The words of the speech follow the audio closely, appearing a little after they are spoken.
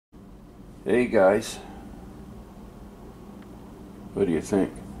Hey guys, what do you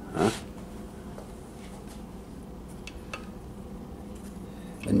think? Huh?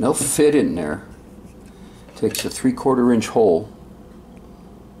 And they'll fit in there. Takes a 3/4 inch hole,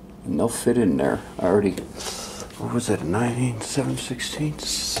 and they'll fit in there. I already, what was that, 7/16?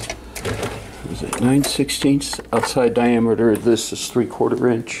 Was it 9/16? Outside diameter of this is 3/4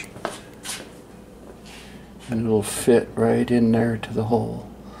 inch. And it'll fit right in there to the hole.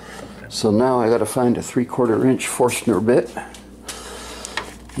 So now I got to find a 3/4 inch Forstner bit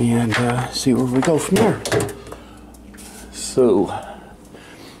and see where we go from there. So,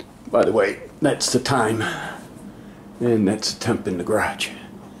 by the way, that's the time, and that's the temp in the garage.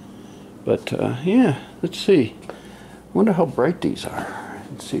 But yeah, let's see. Wonder how bright these are.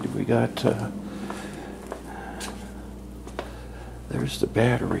 Let's see, we got. There's the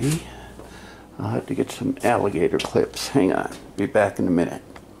battery. I'll have to get some alligator clips. Hang on, be back in a minute.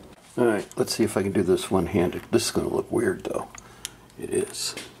 Alright, let's see if I can do this one-handed. This is going to look weird though. It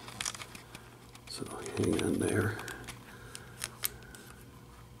is. So hang on there.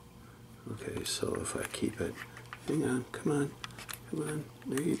 Okay, so if I keep it, hang on, come on,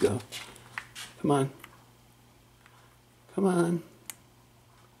 there you go. Come on. Come on.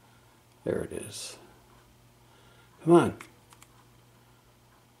 There it is. Come on.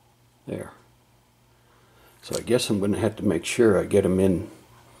 There. So I guess I'm going to have to make sure I get them in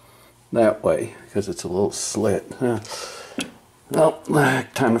that way, because it's a little slit. Well,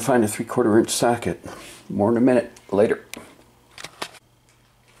 time to find a 3/4 inch socket. More in a minute. Later.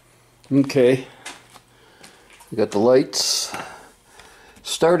 Okay. We got the lights.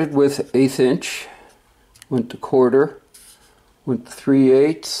 Started with 1/8 inch. Went to 1/4. Went to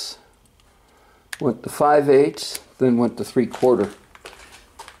 3/8. Went to 5/8. Then went to 3/4.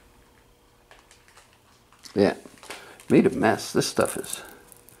 Yeah. Made a mess. This stuff is...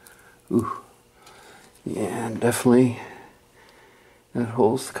 Ooh. Yeah, and definitely that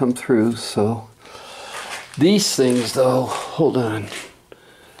hole's come through. So these things though, hold on.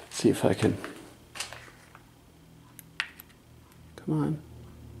 Let's see if I can. Come on.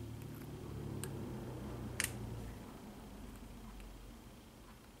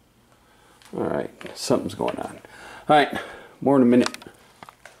 Alright, something's going on. Alright, more in a minute.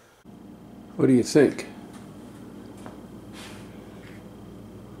 What do you think?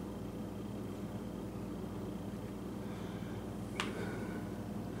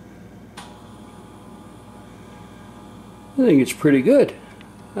 I think it's pretty good.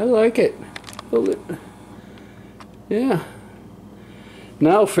 I like it. Hold it. Yeah.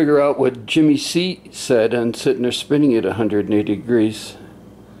 Now I'll figure out what Jimmy C said on sitting there spinning at 180 degrees.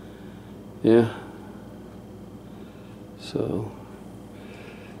 Yeah. So,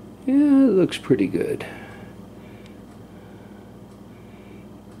 yeah, it looks pretty good.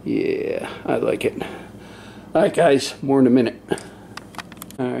 Yeah, I like it. Alright guys, more in a minute.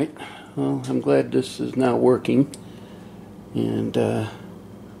 Alright, well, I'm glad this is now working. And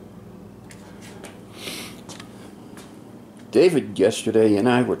David yesterday and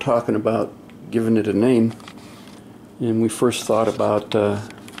I were talking about giving it a name, and we first thought about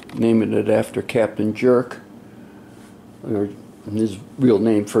naming it after CatainJerk, or his real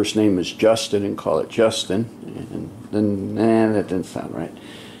name, first name is Justin, and call it Justin. And then, nah, that didn't sound right.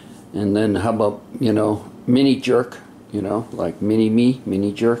 And then how about, you know, mini jerk, you know, like mini me,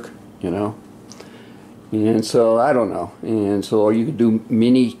 mini jerk, you know. And so, I don't know. And so, or you could do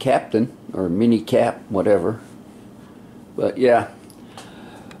mini captain, or mini cap, whatever. But yeah.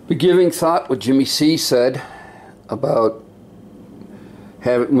 But giving thought what Jimmy C said about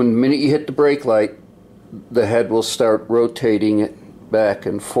having, when the minute you hit the brake light, the head will start rotating it back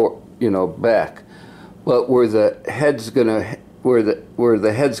and forth, you know, back. But where the head's gonna, where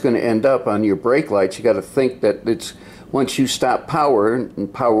the head's gonna end up on your brake lights, you got to think that it's, once you stop power,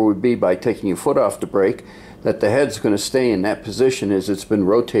 and power would be by taking your foot off the brake, that the head's going to stay in that position as it's been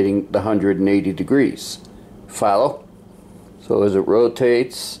rotating the 180 degrees. Follow? So as it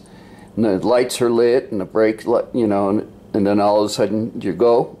rotates, and the lights are lit, and the brake, you know, and then all of a sudden you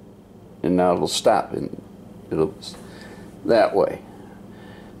go, and now it'll stop, and it'll that way.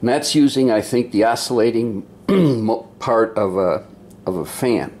 And that's using, I think, the oscillating part of a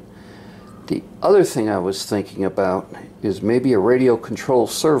fan. The other thing I was thinking about is maybe a radio control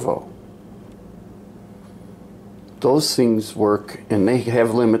servo. Those things work, and they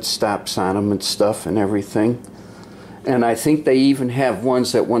have limit stops on them and stuff and everything. And I think they even have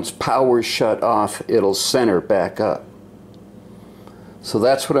ones that once power's shut off, it'll center back up. So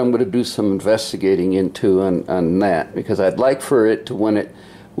that's what I'm going to do some investigating into on that, because I'd like for it to,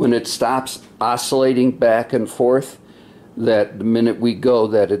 when it stops oscillating back and forth, that the minute we go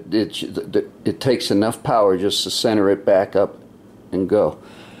that it takes enough power just to center it back up and go.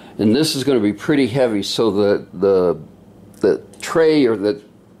 And this is going to be pretty heavy, so the tray or the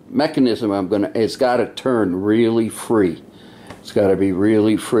mechanism it's got to turn really free. It's got to be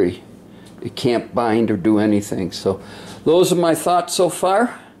really free. It can't bind or do anything. So those are my thoughts so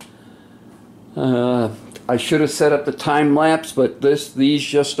far. I should have set up the time lapse, but these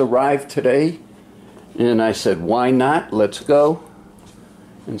just arrived today, and I said, why not? Let's go.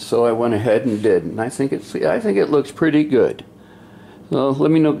 And so I went ahead and did, and I think it looks pretty good. So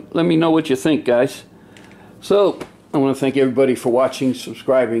let me know what you think, guys. So I want to thank everybody for watching,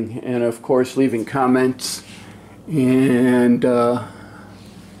 subscribing, and of course leaving comments. And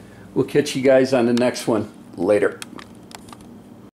we'll catch you guys on the next one. Later.